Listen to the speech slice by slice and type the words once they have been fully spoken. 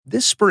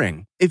This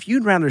spring, if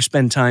you'd rather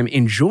spend time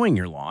enjoying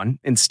your lawn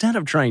instead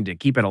of trying to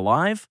keep it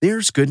alive,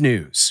 there's good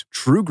news.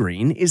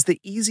 TruGreen is the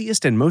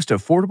easiest and most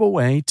affordable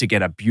way to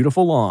get a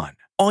beautiful lawn.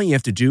 All you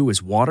have to do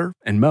is water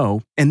and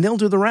mow, and they'll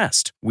do the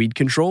rest. Weed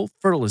control,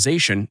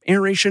 fertilization,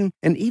 aeration,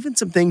 and even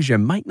some things you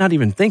might not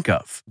even think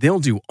of. They'll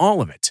do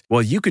all of it,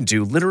 while you can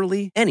do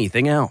literally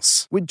anything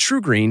else. With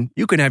TruGreen,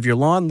 you can have your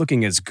lawn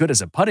looking as good as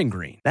a putting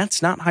green.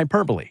 That's not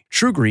hyperbole.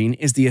 TruGreen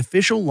is the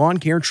official lawn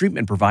care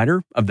treatment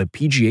provider of the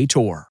PGA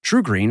Tour.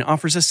 TruGreen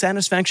offers a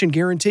satisfaction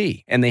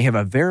guarantee, and they have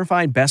a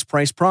verified best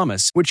price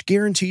promise, which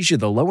guarantees you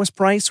the lowest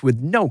price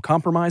with no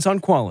compromise on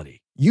quality.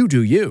 You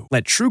do you.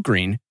 Let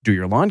TruGreen do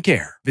your lawn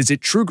care. Visit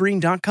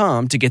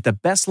TruGreen.com to get the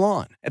best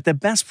lawn at the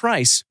best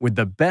price with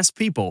the best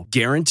people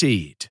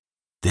guaranteed.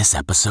 This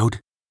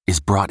episode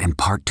is brought in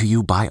part to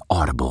you by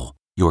Audible,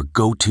 your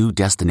go-to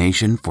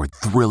destination for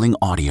thrilling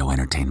audio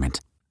entertainment.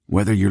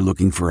 Whether you're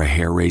looking for a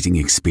hair-raising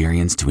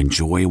experience to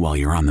enjoy while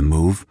you're on the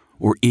move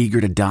or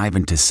eager to dive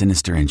into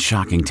sinister and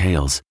shocking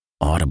tales,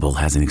 Audible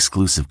has an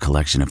exclusive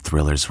collection of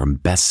thrillers from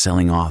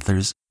best-selling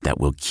authors that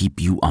will keep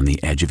you on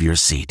the edge of your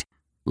seat.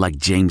 Like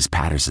James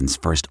Patterson's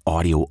first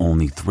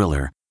audio-only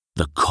thriller,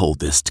 The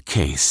Coldest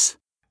Case.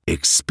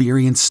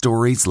 Experience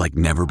stories like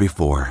never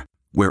before,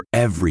 where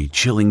every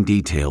chilling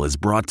detail is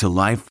brought to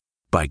life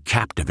by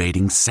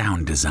captivating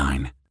sound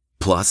design.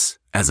 Plus,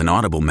 as an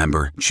Audible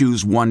member,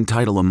 choose one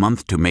title a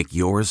month to make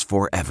yours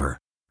forever.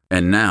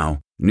 And now,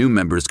 new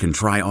members can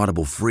try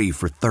Audible free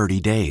for 30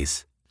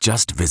 days.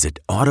 Just visit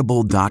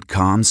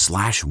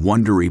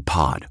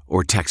audible.com/WonderyPod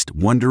or text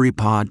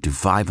WonderyPod to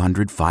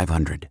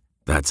 500-500.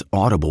 That's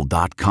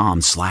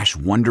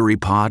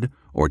audible.com/WonderyPod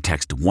or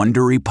text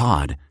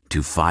WonderyPod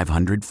to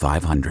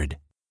 500-500.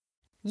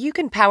 You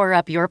can power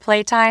up your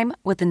playtime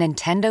with the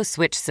Nintendo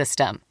Switch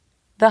system,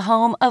 the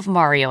home of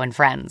Mario and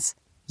Friends.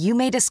 You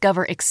may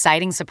discover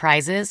exciting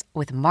surprises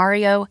with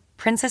Mario,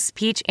 Princess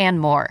Peach, and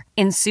more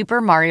in Super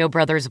Mario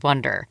Bros.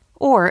 Wonder,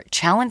 or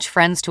challenge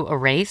friends to a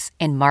race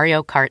in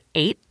Mario Kart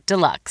 8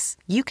 Deluxe.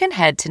 You can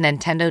head to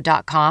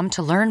Nintendo.com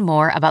to learn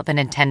more about the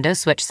Nintendo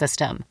Switch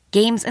system.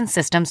 Games and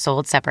systems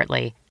sold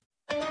separately.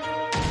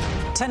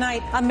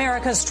 Tonight,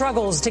 America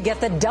struggles to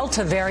get the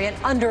Delta variant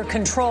under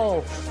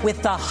control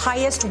with the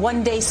highest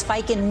one-day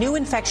spike in new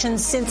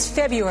infections since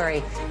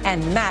February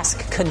and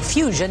mask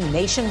confusion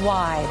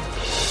nationwide.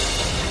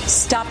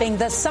 Stopping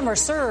the summer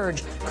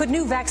surge. Could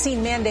new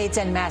vaccine mandates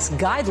and mask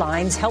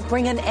guidelines help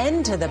bring an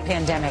end to the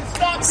pandemic?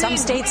 Some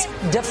states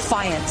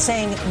defiant,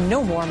 saying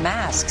no more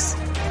masks.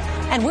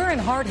 And we're in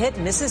hard-hit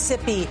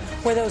Mississippi,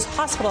 where those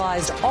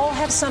hospitalized all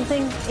have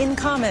something in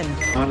common.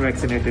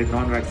 Non-vaccinated,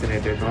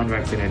 non-vaccinated,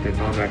 non-vaccinated,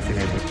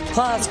 non-vaccinated.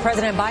 Plus,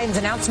 President Biden's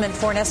announcement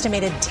for an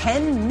estimated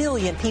 10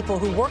 million people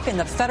who work in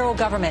the federal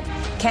government.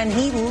 Can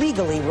he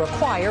legally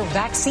require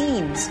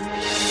vaccines?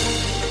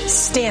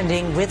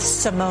 Standing with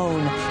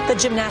Simone, the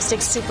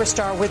gymnastics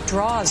superstar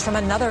withdraws from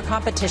another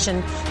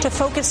competition to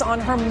focus on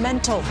her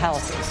mental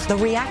health. The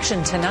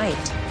reaction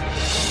tonight.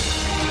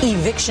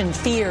 Eviction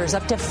fears.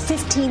 Up to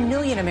 15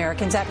 million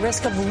Americans at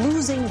risk of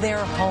losing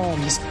their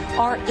homes.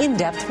 Our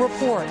in-depth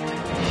report.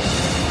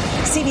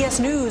 CBS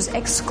News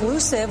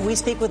exclusive. We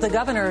speak with the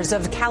governors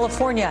of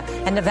California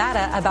and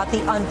Nevada about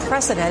the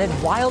unprecedented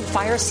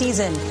wildfire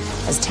season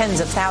as tens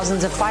of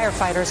thousands of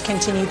firefighters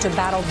continue to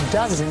battle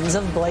dozens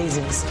of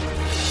blazes.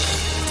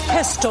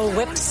 Pistol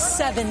whipped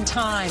 7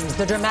 times.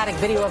 The dramatic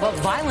video of a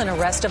violent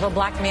arrest of a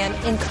black man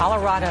in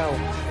Colorado.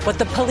 What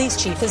the police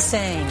chief is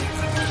saying.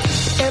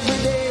 Every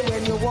day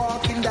when you're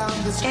walking down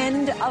the street.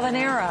 End of an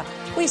era.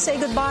 We say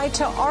goodbye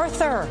to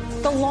Arthur,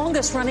 the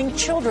longest-running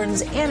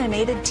children's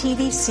animated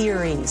TV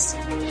series.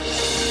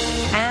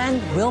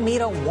 And we'll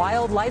meet a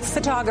wildlife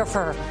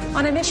photographer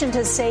on a mission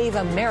to save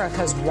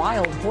America's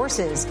wild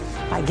horses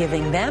by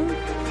giving them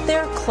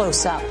their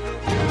close-up.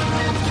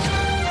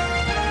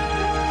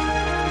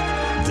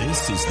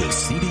 This is the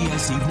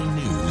CBS Evening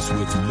News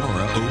with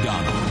Norah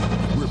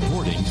O'Donnell,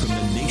 reporting from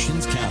the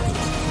nation's capital.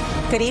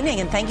 Good evening,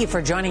 and thank you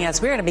for joining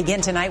us. We're going to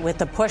begin tonight with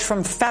the push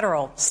from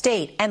federal,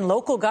 state, and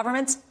local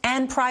governments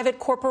and private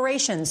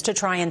corporations to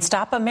try and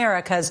stop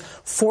America's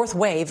fourth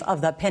wave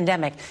of the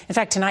pandemic. In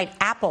fact, tonight,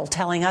 Apple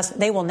telling us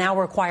they will now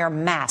require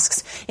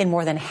masks in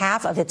more than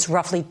half of its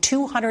roughly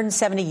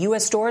 270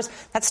 U.S. stores.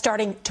 That's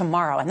starting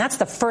tomorrow, and that's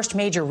the first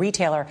major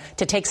retailer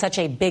to take such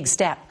a big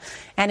step.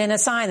 And in a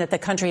sign that the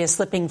country is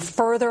slipping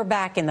further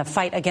back in the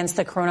fight against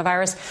the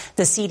coronavirus,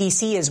 the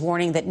CDC is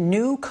warning that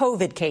new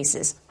COVID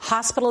cases,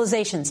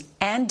 hospitalizations,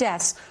 and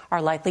deaths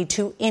are likely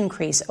to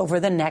increase over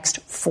the next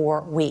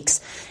 4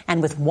 weeks.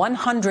 And with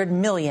 100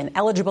 million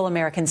eligible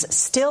Americans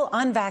still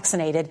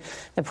unvaccinated,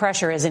 the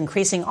pressure is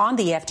increasing on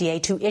the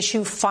FDA to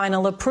issue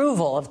final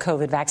approval of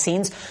COVID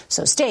vaccines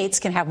so states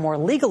can have more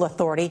legal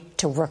authority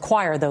to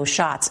require those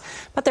shots.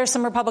 But there's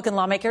some Republican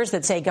lawmakers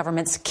that say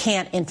governments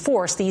can't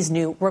enforce these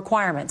new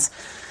requirements.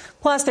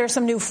 Plus, there's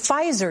some new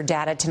Pfizer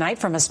data tonight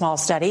from a small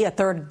study. A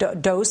third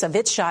dose of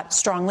its shot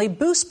strongly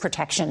boosts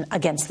protection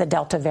against the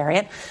Delta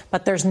variant,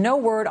 but there's no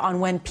word on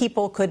when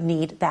people could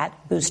need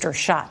that booster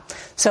shot.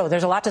 So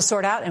there's a lot to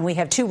sort out, and we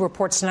have two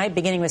reports tonight,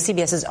 beginning with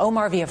CBS's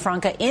Omar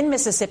Villafranca in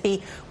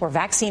Mississippi, where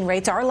vaccine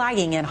rates are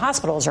lagging and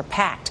hospitals are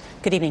packed.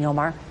 Good evening,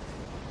 Omar.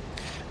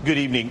 Good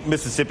evening.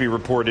 Mississippi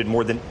reported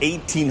more than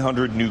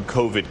 1,800 new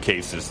COVID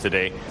cases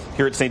today.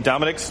 Here at St.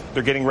 Dominic's,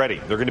 they're getting ready.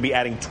 They're going to be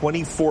adding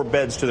 24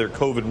 beds to their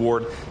COVID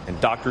ward,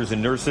 and doctors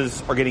and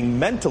nurses are getting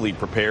mentally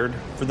prepared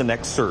for the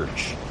next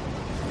surge.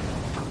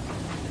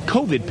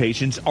 COVID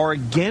patients are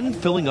again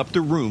filling up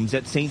the rooms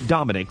at St.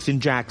 Dominic's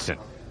in Jackson.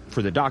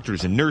 For the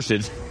doctors and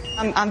nurses,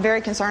 I'm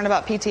very concerned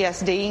about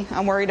PTSD.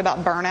 I'm worried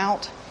about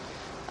burnout.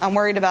 I'm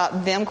worried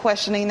about them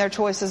questioning their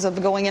choices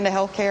of going into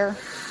health care.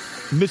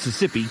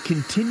 Mississippi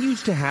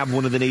continues to have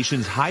one of the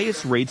nation's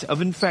highest rates of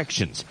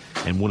infections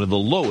and one of the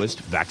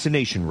lowest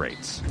vaccination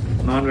rates.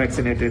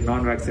 Non-vaccinated,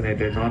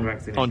 non-vaccinated,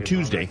 non-vaccinated. On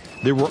Tuesday,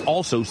 there were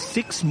also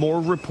 6 more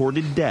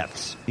reported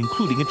deaths,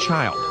 including a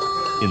child.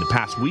 In the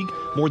past week,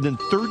 more than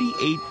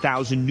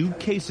 38,000 new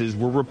cases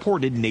were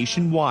reported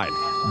nationwide,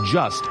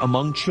 just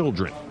among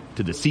children.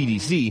 To the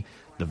CDC,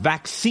 the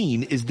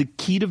vaccine is the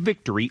key to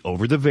victory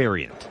over the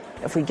variant.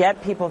 If we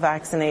get people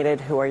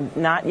vaccinated who are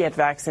not yet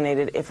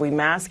vaccinated, if we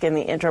mask in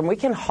the interim, we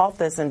can halt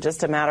this in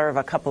just a matter of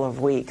a couple of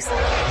weeks.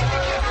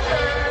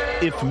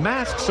 If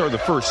masks are the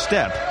first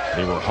step,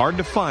 they were hard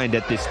to find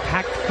at this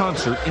packed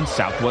concert in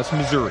Southwest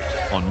Missouri.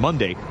 On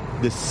Monday,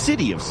 the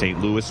city of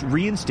St. Louis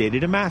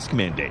reinstated a mask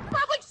mandate.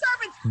 Public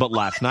servants! But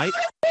last night,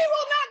 we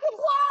will not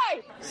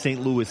comply!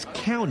 St. Louis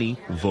County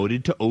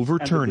voted to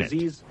overturn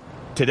it.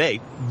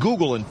 Today,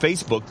 Google and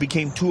Facebook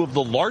became 2 of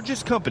the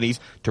largest companies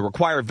to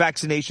require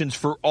vaccinations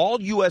for all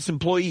U.S.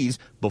 employees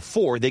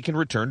before they can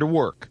return to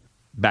work.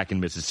 Back in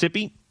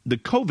Mississippi, the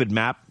COVID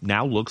map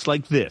now looks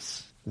like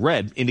this.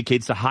 Red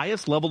indicates the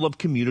highest level of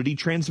community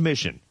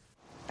transmission.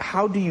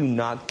 How do you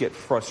not get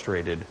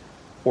frustrated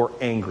or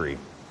angry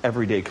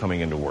every day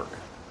coming into work?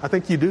 I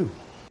think you do.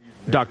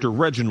 Dr.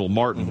 Reginald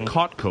Martin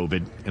caught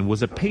COVID and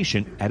was a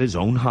patient at his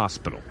own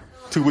hospital.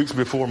 2 weeks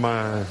before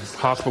my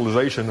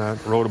hospitalization, I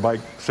rode a bike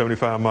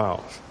 75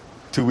 miles.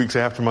 2 weeks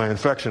after my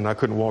infection, I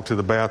couldn't walk to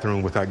the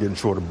bathroom without getting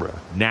short of breath.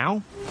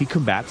 Now he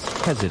combats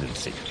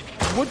hesitancy.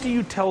 What do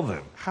you tell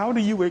them? How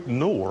do you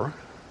ignore,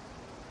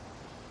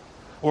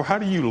 or how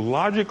do you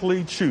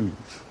logically choose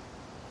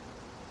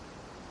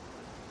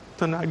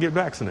to not get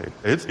vaccinated?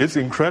 It's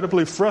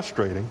incredibly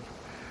frustrating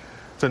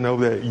to know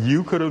that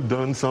you could have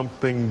done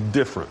something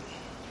different,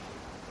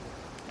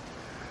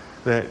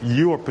 that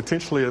you are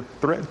potentially a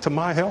threat to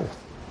my health.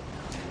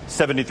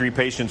 73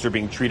 patients are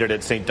being treated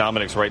at St.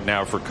 Dominic's right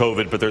now for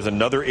COVID, but there's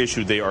another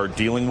issue they are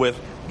dealing with,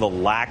 the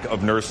lack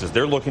of nurses.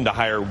 They're looking to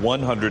hire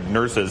 100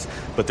 nurses,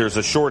 but there's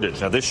a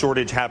shortage. Now, this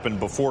shortage happened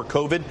before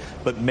COVID,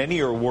 but many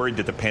are worried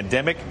that the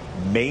pandemic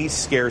may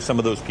scare some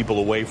of those people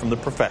away from the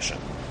profession.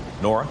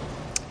 Nora?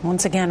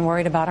 Once again,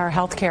 worried about our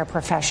healthcare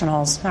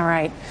professionals. All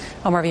right.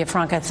 Omar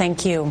Villafranca,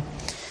 thank you.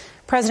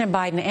 President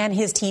Biden and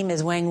his team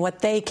is weighing what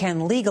they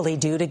can legally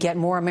do to get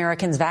more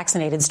Americans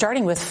vaccinated,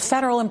 starting with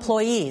federal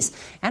employees.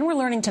 And we're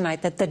learning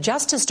tonight that the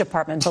Justice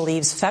Department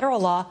believes federal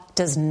law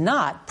does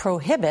not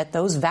prohibit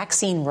those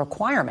vaccine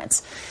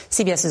requirements.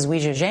 CBS's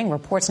Weijia Zhang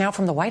reports now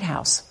from the White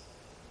House.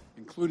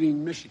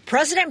 Including Michigan.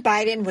 President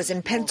Biden was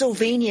in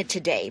Pennsylvania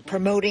today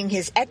promoting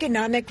his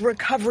economic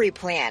recovery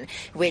plan,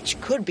 which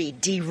could be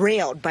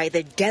derailed by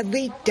the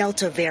deadly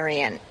Delta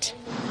variant.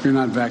 If you're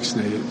not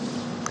vaccinated,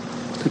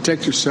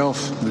 protect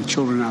yourself and the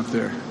children out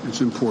there.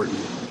 It's important.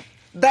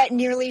 But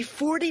nearly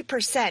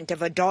 40%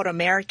 of adult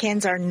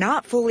Americans are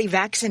not fully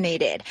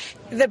vaccinated.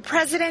 The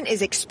president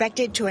is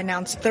expected to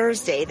announce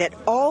Thursday that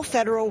all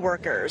federal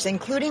workers,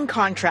 including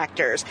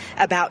contractors,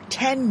 about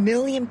 10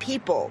 million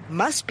people,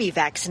 must be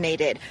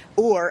vaccinated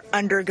or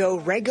undergo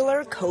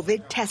regular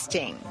COVID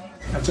testing.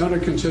 That's under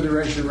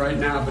consideration right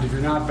now, but if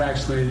you're not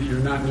vaccinated, you're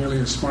not nearly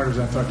as smart as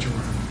I thought you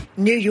were.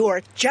 New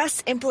York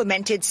just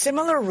implemented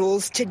similar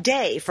rules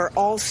today for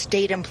all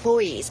state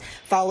employees,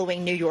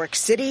 following New York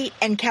City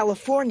and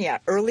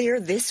California earlier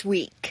this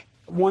week.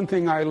 One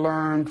thing I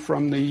learned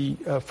from the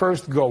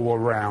first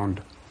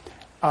go-around,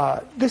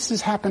 this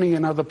is happening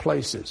in other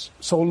places.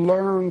 So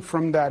learn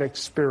from that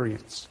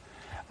experience,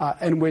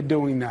 and we're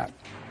doing that.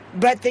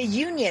 But the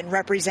union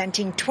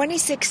representing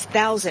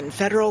 26,000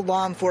 federal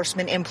law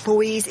enforcement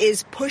employees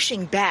is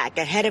pushing back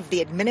ahead of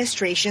the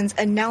administration's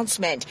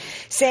announcement,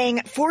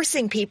 saying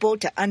forcing people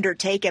to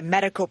undertake a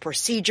medical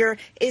procedure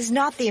is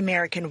not the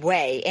American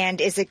way and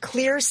is a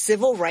clear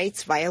civil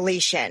rights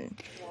violation.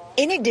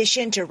 In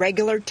addition to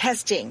regular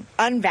testing,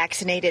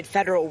 unvaccinated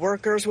federal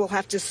workers will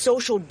have to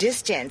social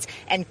distance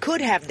and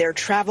could have their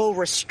travel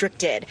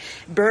restricted,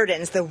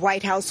 burdens the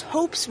White House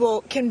hopes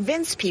will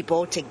convince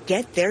people to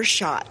get their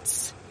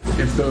shots.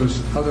 If those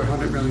other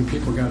 100 million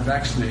people got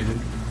vaccinated,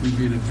 we'd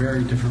be in a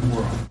very different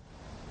world.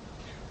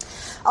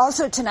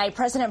 Also tonight,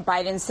 President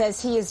Biden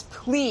says he is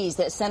pleased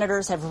that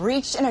senators have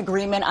reached an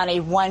agreement on a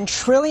 $1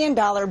 trillion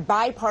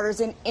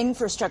bipartisan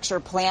infrastructure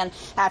plan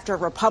after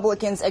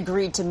Republicans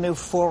agreed to move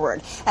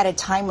forward. At a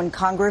time when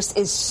Congress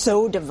is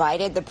so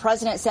divided, the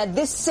president said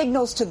this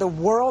signals to the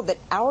world that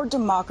our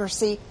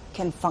democracy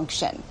can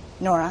function.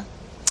 Nora?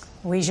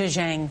 Weijia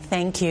Zhang,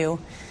 thank you.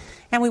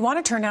 And we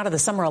want to turn now to the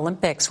Summer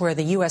Olympics, where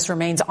the U.S.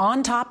 remains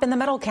on top in the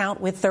medal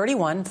count with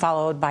 31,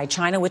 followed by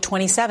China with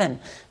 27.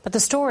 But the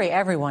story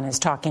everyone is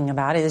talking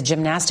about is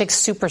gymnastics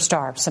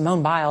superstar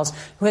Simone Biles,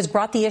 who has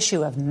brought the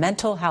issue of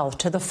mental health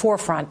to the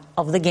forefront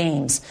of the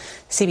Games.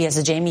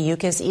 CBS's Jamie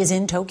Yuccas is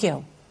in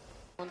Tokyo.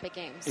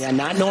 Yeah,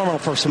 not normal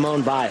for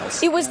Simone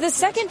Biles. It was the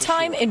second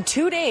time in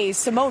 2 days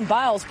Simone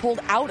Biles pulled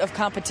out of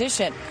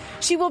competition.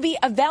 She will be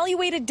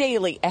evaluated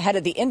daily ahead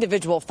of the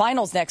individual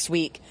finals next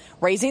week,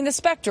 raising the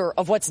specter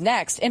of what's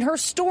next in her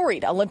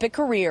storied Olympic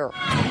career.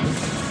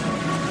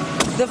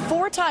 The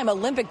four-time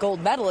Olympic gold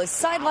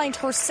medalist sidelined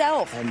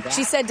herself.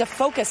 She said to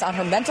focus on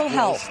her mental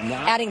health,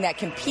 adding that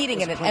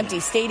competing in an empty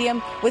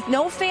stadium with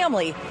no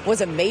family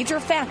was a major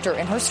factor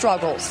in her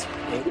struggles.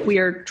 We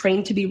are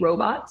trained to be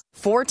robots.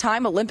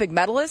 Four-time Olympic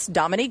medalist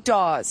Dominique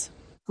Dawes.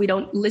 We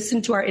don't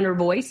listen to our inner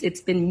voice. It's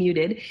been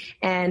muted.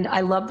 And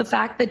I love the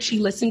fact that she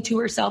listened to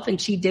herself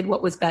and she did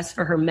what was best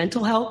for her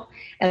mental health,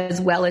 as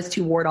well as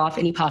to ward off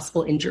any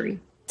possible injury.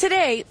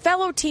 Today,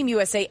 fellow Team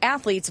USA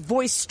athletes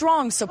voiced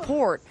strong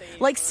support,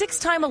 like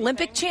six-time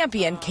Olympic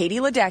champion Katie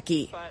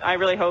Ledecky. I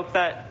really hope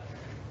that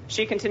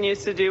she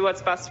continues to do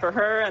what's best for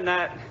her and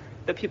that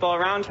the people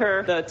around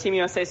her, the Team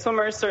USA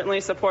swimmers,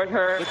 certainly support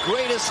her. The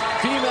greatest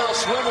female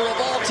swimmer of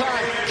all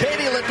time,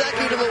 Katie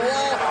Ledecky to the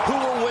wall, who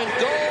will win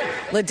gold.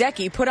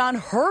 Ledecky put on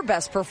her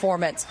best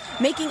performance,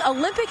 making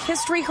Olympic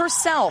history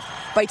herself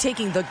by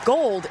taking the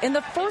gold in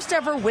the first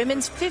ever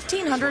women's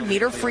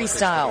 1,500-meter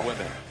freestyle.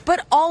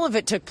 But all of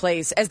it took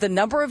place as the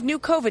number of new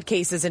COVID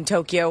cases in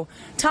Tokyo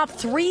topped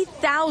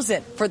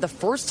 3,000 for the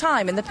first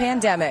time in the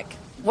pandemic.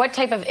 What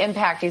type of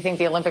impact do you think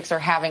the Olympics are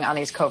having on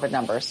these COVID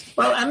numbers?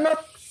 Well, I'm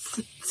not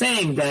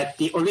saying that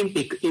the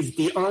Olympic is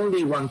the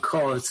only one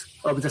cause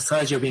of the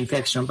surge of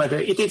infection, but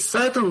it is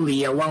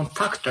certainly one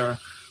factor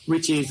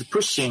which is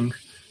pushing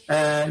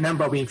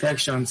number of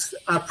infections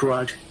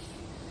upward.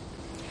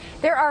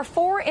 There are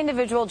 4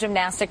 individual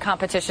gymnastic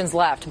competitions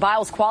left.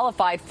 Biles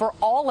qualified for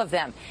all of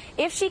them.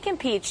 If she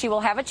competes, she will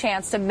have a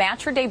chance to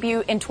match her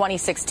debut in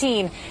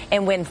 2016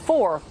 and win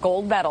 4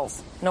 gold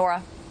medals.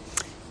 Nora?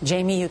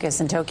 Jamie Yuccas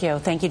in Tokyo.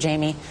 Thank you,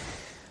 Jamie.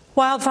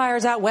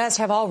 Wildfires out west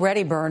have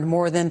already burned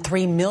more than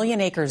 3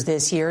 million acres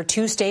this year.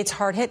 2 states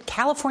hard hit,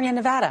 California and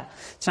Nevada.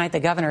 Tonight, the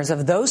governors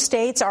of those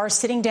states are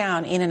sitting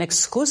down in an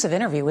exclusive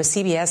interview with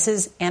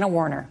CBS's Anna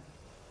Warner.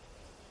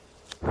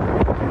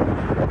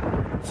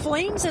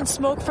 Flames and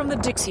smoke from the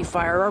Dixie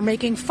Fire are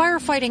making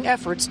firefighting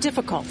efforts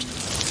difficult.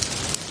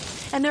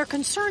 And their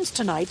concerns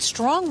tonight,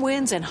 strong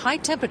winds and high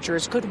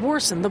temperatures could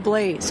worsen the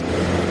blaze.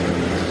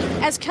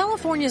 As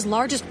California's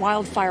largest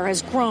wildfire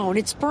has grown,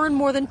 it's burned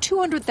more than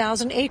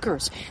 200,000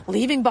 acres,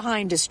 leaving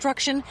behind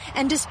destruction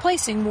and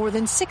displacing more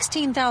than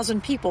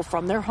 16,000 people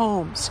from their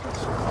homes.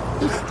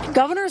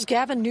 Governors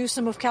Gavin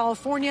Newsom of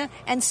California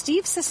and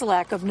Steve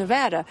Sisolak of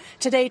Nevada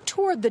today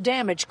toured the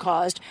damage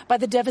caused by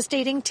the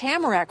devastating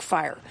Tamarack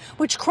Fire,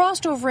 which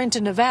crossed over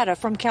into Nevada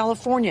from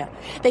California.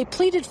 They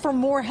pleaded for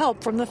more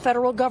help from the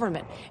federal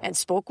government and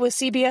spoke with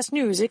CBS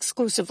News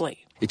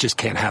exclusively. It just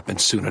can't happen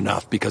soon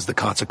enough because the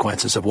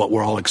consequences of what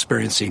we're all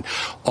experiencing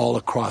all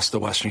across the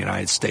western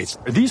United States.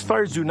 These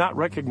fires do not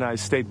recognize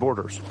state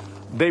borders.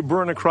 They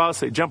burn across,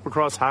 they jump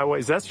across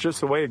highways. That's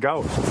just the way it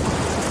goes.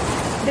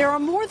 There are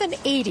more than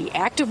 80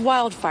 active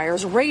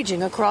wildfires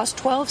raging across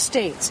 12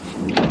 states.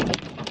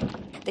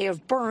 They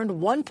have burned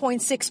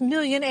 1.6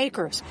 million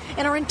acres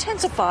and are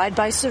intensified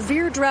by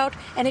severe drought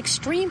and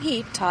extreme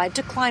heat tied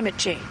to climate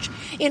change.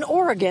 In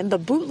Oregon, the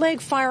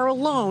Bootleg Fire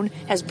alone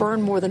has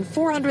burned more than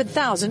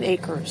 400,000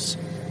 acres.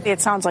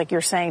 It sounds like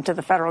you're saying to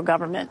the federal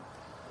government,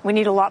 we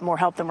need a lot more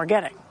help than we're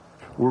getting.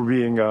 We're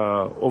being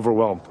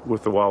overwhelmed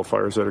with the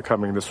wildfires that are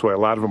coming this way. A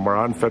lot of them are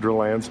on federal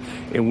lands,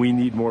 and we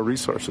need more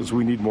resources.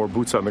 We need more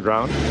boots on the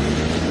ground.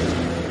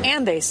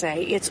 And they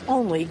say it's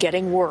only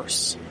getting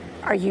worse.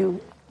 Are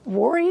you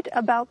worried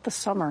about the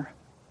summer?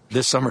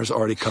 This summer has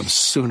already come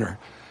sooner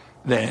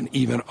than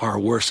even our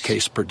worst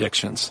case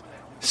predictions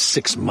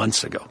 6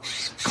 months ago.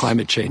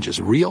 Climate change is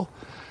real.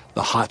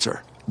 The hots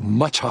are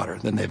much hotter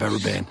than they've ever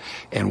been.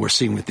 And we're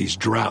seeing with these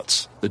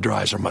droughts, the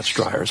dries are much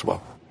drier as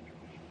well.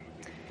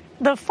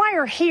 The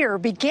fire here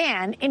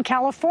began in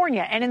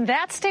California, and in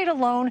that state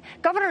alone,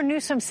 Governor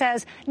Newsom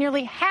says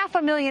nearly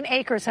 500,000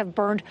 acres have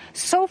burned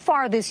so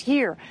far this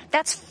year.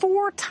 That's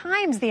 4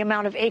 times the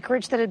amount of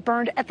acreage that had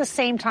burned at the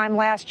same time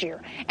last year.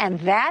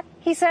 And that,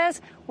 he says,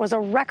 was a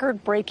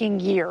record-breaking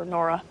year,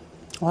 Nora.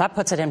 Well, that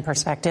puts it in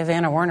perspective.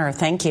 Anna Warner,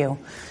 thank you.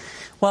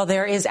 Well,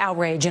 there is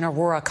outrage in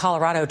Aurora,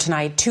 Colorado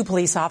tonight. 2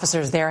 police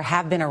officers there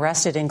have been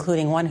arrested,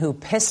 including one who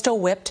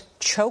pistol-whipped,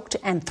 choked,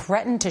 and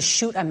threatened to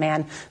shoot a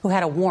man who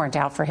had a warrant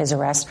out for his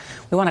arrest.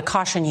 We want to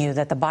caution you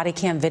that the body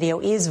cam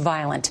video is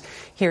violent.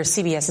 Here's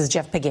CBS's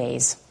Jeff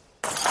Pegues.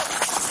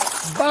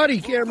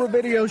 Body camera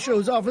video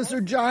shows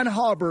Officer John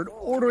Hobart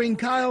ordering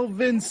Kyle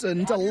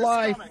Vinson to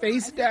lie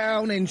face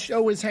down and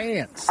show his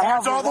hands.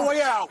 Hands all the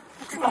way out.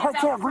 I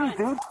can't breathe,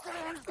 dude.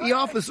 The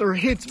officer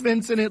hits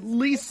Vinson at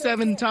least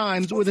 7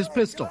 times with his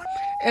pistol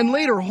and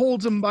later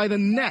holds him by the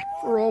neck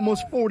for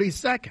almost 40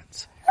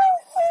 seconds.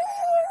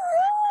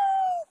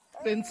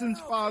 Vinson's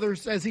father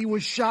says he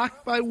was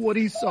shocked by what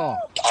he saw.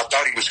 I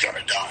thought he was going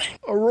to die.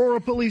 Aurora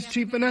Police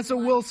Chief Vanessa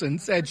Wilson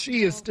said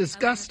she is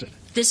disgusted.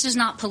 This is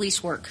not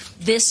police work.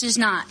 This is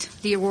not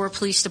the Aurora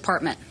Police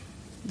Department.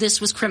 This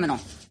was criminal.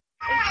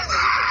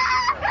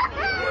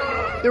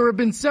 There have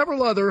been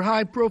several other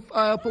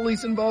high-profile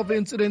police-involved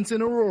incidents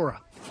in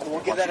Aurora.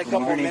 We'll give that a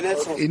couple of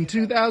minutes. In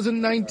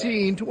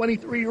 2019,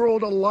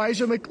 23-year-old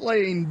Elijah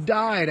McLean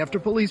died after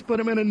police put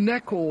him in a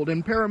neck hold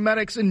and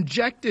paramedics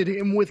injected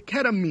him with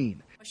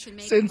ketamine.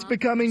 Since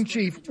becoming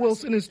chief,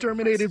 Wilson has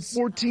terminated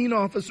 14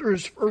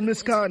 officers for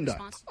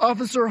misconduct.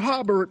 Officer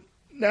Hobart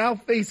now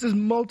faces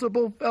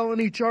multiple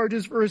felony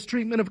charges for his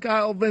treatment of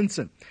Kyle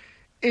Vinson,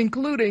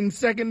 including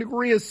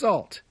second-degree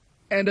assault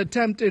and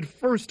attempted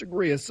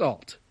first-degree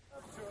assault.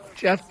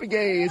 Jeff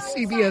Begay,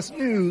 CBS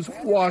News,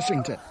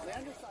 Washington.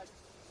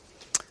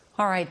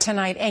 All right,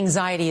 tonight,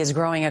 anxiety is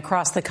growing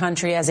across the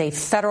country as a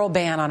federal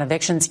ban on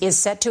evictions is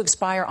set to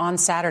expire on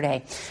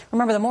Saturday.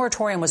 Remember, the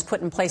moratorium was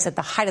put in place at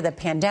the height of the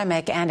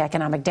pandemic and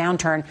economic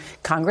downturn.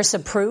 Congress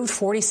approved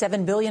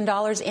 $47 billion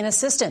in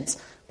assistance.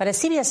 But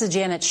as CBS's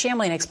Janet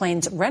Shamlian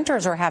explains,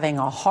 renters are having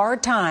a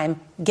hard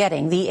time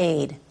getting the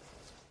aid.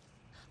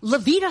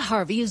 Levita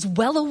Harvey is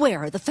well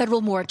aware the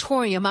federal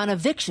moratorium on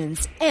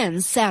evictions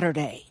ends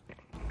Saturday.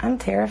 I'm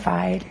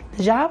terrified.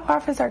 The job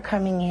offers are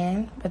coming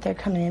in, but they're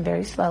coming in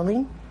very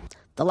slowly.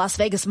 The Las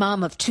Vegas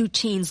mom of 2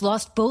 teens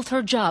lost both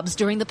her jobs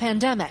during the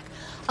pandemic,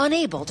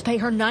 unable to pay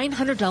her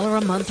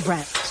 $900 a month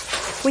rent.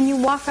 When you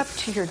walk up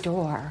to your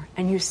door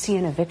and you see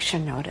an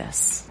eviction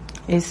notice,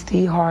 it's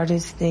the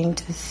hardest thing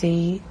to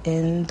see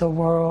in the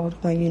world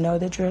when you know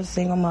that you're a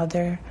single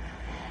mother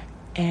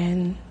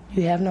and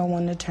you have no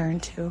one to turn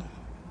to.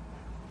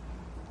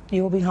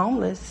 You will be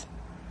homeless.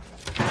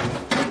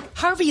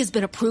 Harvey has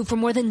been approved for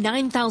more than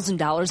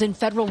 $9,000 in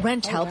federal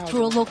rent help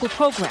through a local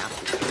program.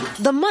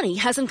 The money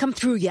hasn't come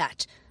through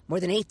yet. More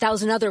than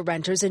 8,000 other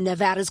renters in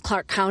Nevada's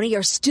Clark County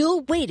are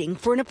still waiting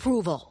for an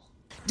approval.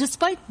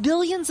 Despite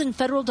billions in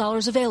federal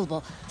dollars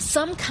available,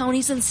 some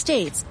counties and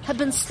states have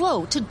been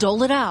slow to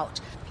dole it out.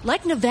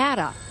 Like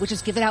Nevada, which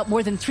has given out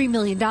more than $3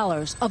 million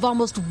of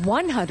almost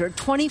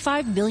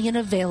 $125 million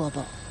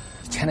available.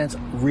 Tenants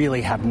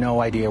really have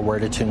no idea where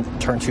to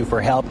turn to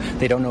for help.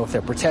 They don't know if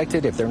they're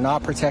protected, if they're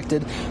not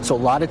protected. So a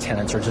lot of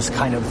tenants are just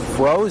kind of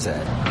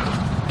frozen.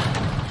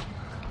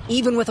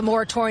 Even with a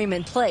moratorium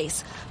in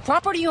place,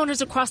 property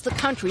owners across the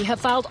country have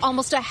filed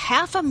almost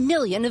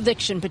 500,000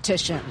 eviction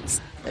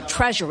petitions. The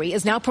Treasury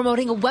is now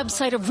promoting a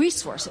website of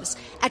resources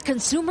at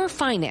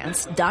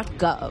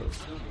consumerfinance.gov.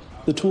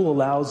 The tool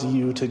allows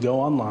you to go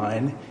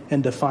online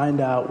and to find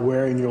out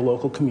where in your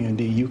local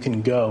community you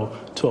can go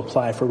to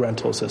apply for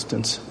rental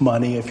assistance,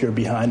 money if you're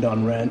behind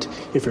on rent,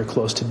 if you're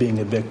close to being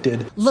evicted.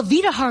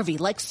 Levita Harvey,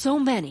 like so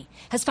many,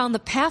 has found the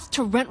path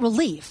to rent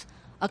relief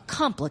a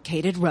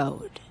complicated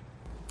road.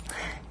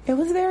 It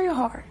was very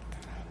hard,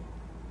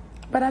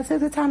 but I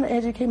took the time to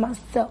educate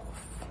myself.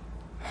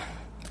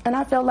 And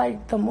I felt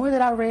like the more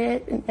that I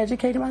read and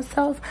educated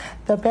myself,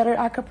 the better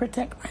I could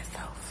protect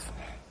myself.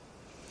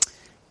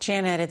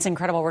 Janet, it's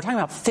incredible. We're talking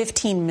about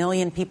 15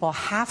 million people,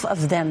 half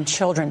of them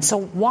children. So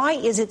why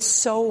is it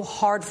so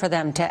hard for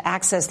them to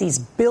access these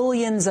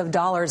billions of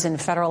dollars in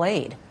federal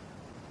aid?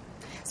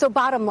 So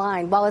bottom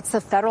line, while it's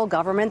the federal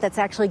government that's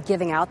actually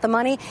giving out the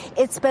money,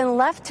 it's been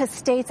left to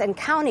states and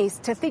counties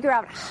to figure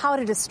out how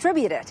to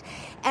distribute it.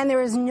 And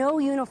there is no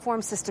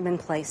uniform system in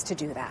place to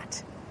do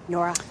that.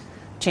 Nora?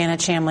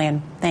 Janet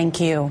Shamlian, thank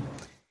you.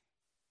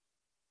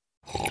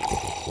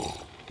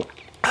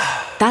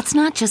 That's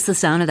not just the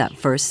sound of that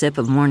first sip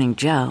of Morning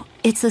Joe.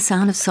 It's the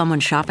sound of someone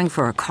shopping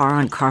for a car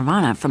on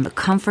Carvana from the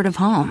comfort of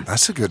home.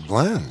 That's a good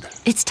blend.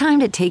 It's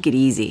time to take it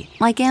easy,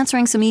 like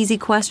answering some easy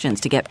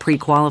questions to get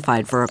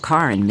pre-qualified for a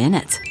car in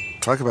minutes.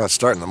 Talk about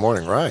starting the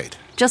morning right.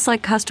 Just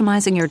like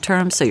customizing your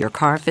terms so your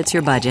car fits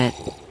your budget.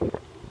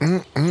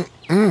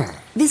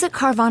 Visit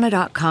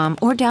Carvana.com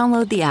or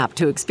download the app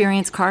to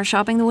experience car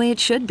shopping the way it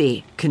should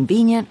be.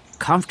 Convenient,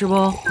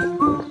 comfortable.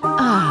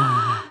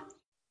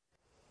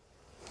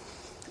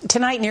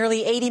 Tonight,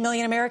 nearly 80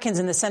 million Americans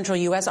in the central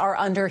U.S. are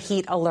under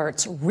heat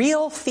alerts.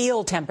 Real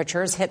field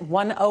temperatures hit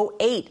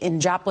 108 in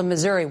Joplin,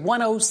 Missouri,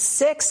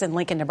 106 in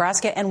Lincoln,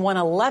 Nebraska, and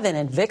 111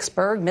 in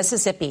Vicksburg,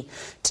 Mississippi.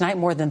 Tonight,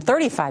 more than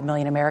 35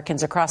 million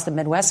Americans across the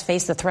Midwest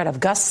face the threat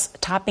of gusts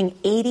topping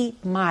 80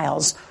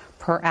 miles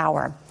per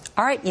hour.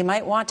 All right, you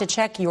might want to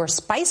check your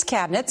spice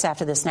cabinets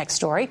after this next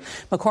story.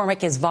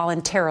 McCormick is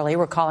voluntarily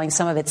recalling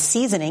some of its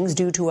seasonings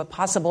due to a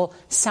possible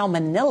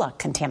salmonella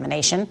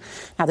contamination.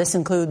 Now, this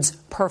includes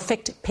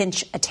Perfect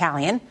Pinch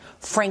Italian,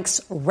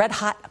 Frank's Red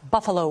Hot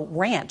Buffalo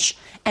Ranch,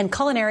 and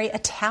Culinary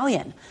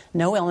Italian.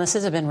 No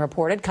illnesses have been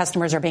reported.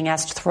 Customers are being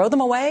asked to throw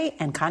them away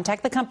and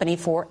contact the company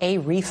for a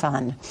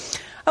refund.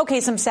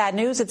 Okay, some sad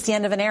news. It's the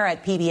end of an era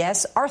at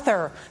PBS.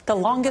 Arthur, the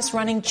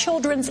longest-running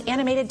children's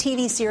animated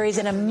TV series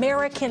in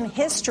American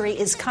history,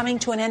 is coming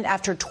to an end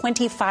after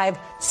 25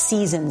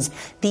 seasons.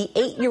 The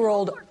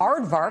 8-year-old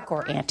Aardvark,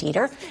 or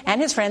anteater, and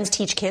his friends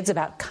teach kids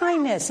about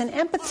kindness and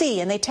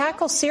empathy, and they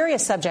tackle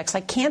serious subjects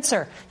like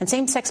cancer and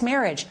same-sex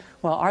marriage.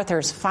 Well,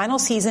 Arthur's final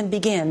season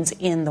begins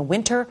in the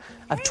winter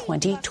of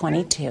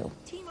 2022,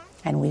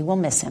 and we will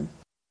miss him.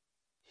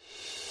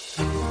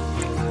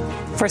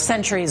 For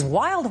centuries,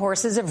 wild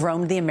horses have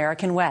roamed the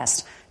American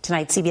West.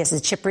 Tonight,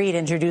 CBS's Chip Reid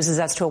introduces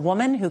us to a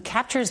woman who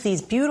captures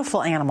these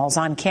beautiful animals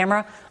on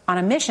camera on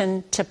a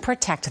mission to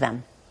protect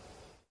them.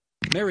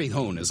 Mary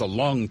Hone is a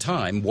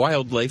long-time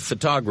wildlife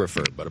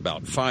photographer, but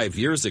about 5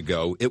 years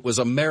ago, it was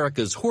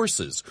America's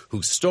horses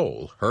who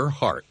stole her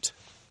heart.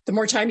 The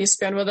more time you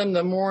spend with them,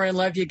 the more in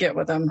love you get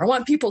with them. I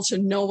want people to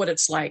know what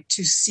it's like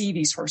to see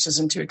these horses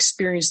and to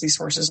experience these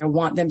horses. I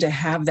want them to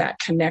have that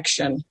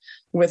connection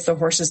with the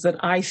horses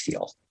that I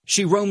feel.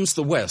 She roams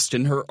the West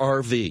in her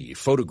RV,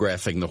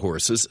 photographing the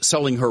horses,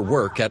 selling her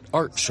work at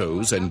art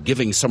shows, and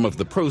giving some of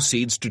the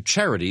proceeds to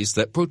charities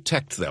that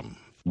protect them.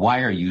 Why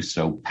are you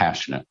so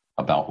passionate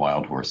about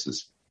wild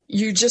horses?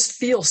 You just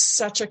feel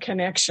such a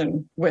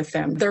connection with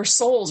them. Their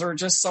souls are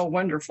just so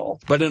wonderful.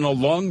 But in a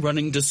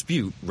long-running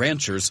dispute,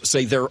 ranchers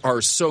say there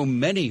are so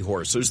many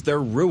horses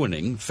they're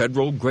ruining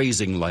federal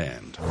grazing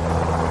land.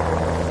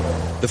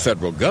 The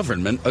federal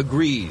government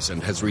agrees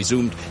and has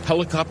resumed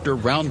helicopter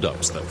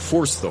roundups that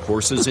force the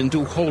horses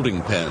into holding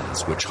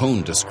pens, which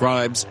Hone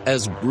describes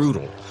as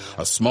brutal.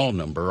 A small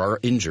number are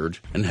injured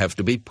and have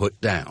to be put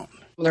down.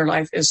 Their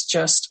life is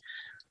just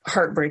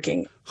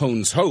heartbreaking.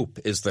 Hone's hope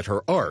is that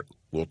her art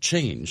will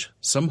change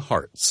some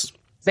hearts.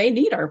 They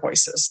need our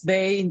voices.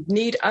 They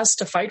need us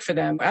to fight for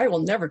them. I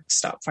will never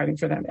stop fighting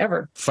for them,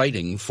 ever.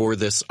 Fighting for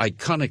this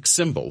iconic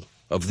symbol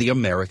of the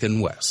American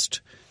West.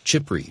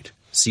 Chip Reid,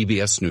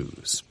 CBS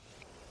News.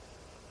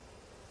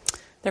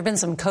 There have been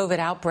some COVID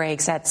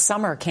outbreaks at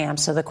summer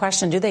camps, so the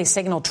question, do they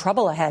signal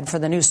trouble ahead for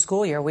the new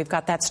school year? We've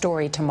got that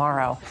story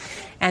tomorrow.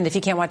 And if you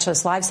can't watch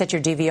us live, set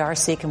your DVR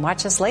so you can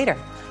watch us later.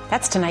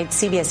 That's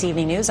tonight's CBS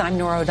Evening News. I'm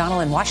Norah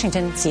O'Donnell in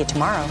Washington. See you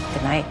tomorrow.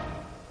 Good night.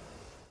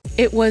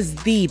 It was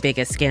the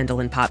biggest scandal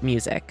in pop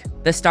music.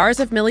 The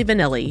stars of Milli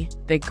Vanilli,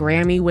 the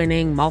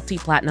Grammy-winning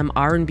multi-platinum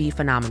R&B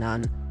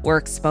phenomenon, were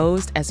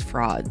exposed as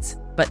frauds.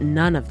 But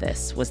none of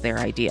this was their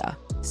idea.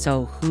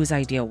 So whose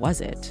idea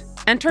was it?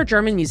 Enter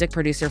German music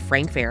producer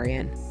Frank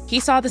Farian. He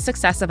saw the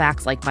success of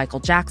acts like Michael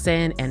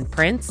Jackson and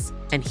Prince,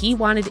 and he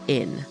wanted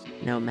in,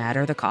 no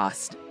matter the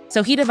cost.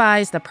 So he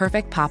devised the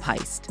perfect pop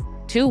heist.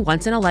 Two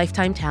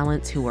once-in-a-lifetime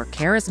talents who were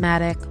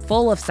charismatic,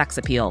 full of sex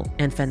appeal,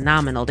 and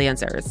phenomenal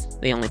dancers.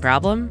 The only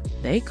problem?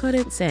 They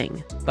couldn't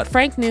sing. But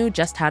Frank knew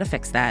just how to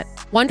fix that.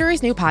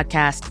 Wondery's new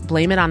podcast,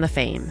 Blame It on the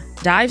Fame,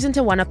 dives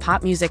into one of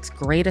pop music's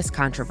greatest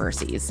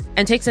controversies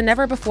and takes a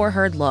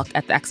never-before-heard look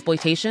at the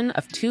exploitation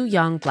of two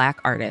young Black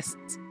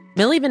artists.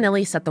 Milli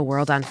Vanilli set the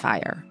world on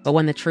fire, but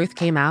when the truth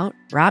came out,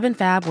 Rob and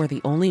Fab were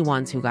the only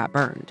ones who got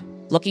burned.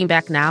 Looking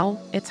back now,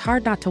 it's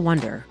hard not to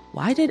wonder,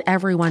 why did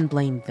everyone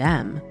blame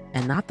them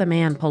and not the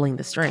man pulling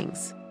the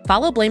strings?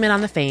 Follow Blame It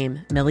on the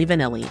Fame, Milli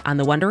Vanilli, on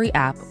the Wondery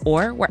app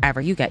or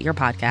wherever you get your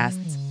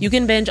podcasts. You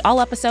can binge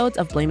all episodes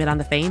of Blame It on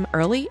the Fame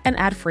early and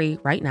ad-free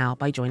right now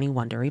by joining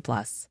Wondery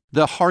Plus.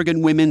 The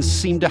Hargan women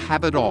seem to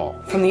have it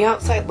all. From the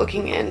outside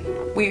looking in,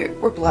 we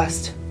were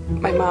blessed.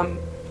 My mom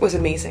was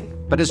amazing.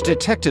 But as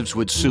detectives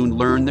would soon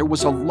learn, there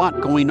was a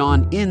lot going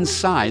on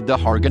inside the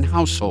Hargan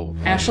household.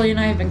 Ashley and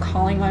I have been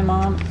calling my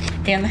mom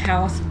and the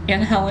house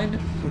and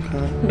Helen.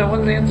 Okay. No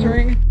one's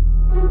answering.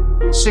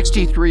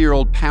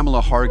 63-year-old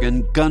Pamela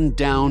Hargan gunned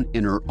down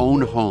in her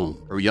own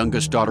home. Her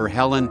youngest daughter,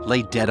 Helen,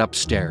 lay dead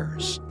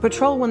upstairs.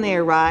 Patrol, when they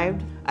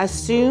arrived,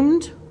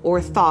 assumed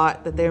or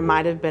thought that there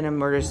might have been a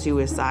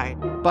murder-suicide.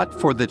 But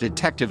for the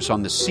detectives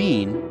on the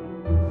scene,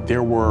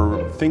 there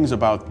were things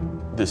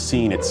about the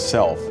scene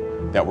itself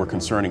that were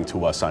concerning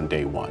to us on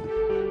day one.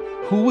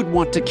 Who would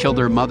want to kill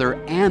their mother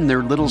and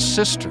their little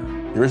sister?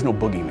 There is no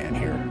boogeyman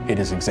here. It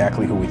is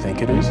exactly who we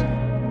think it is.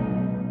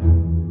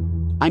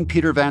 I'm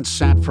Peter Van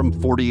Sant from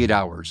 48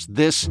 Hours.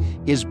 This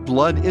is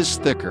Blood is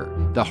Thicker,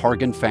 the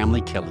Hargan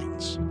Family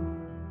Killings.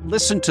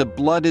 Listen to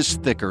Blood is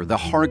Thicker, the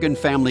Hargan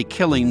Family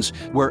Killings,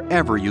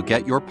 wherever you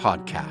get your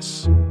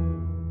podcasts.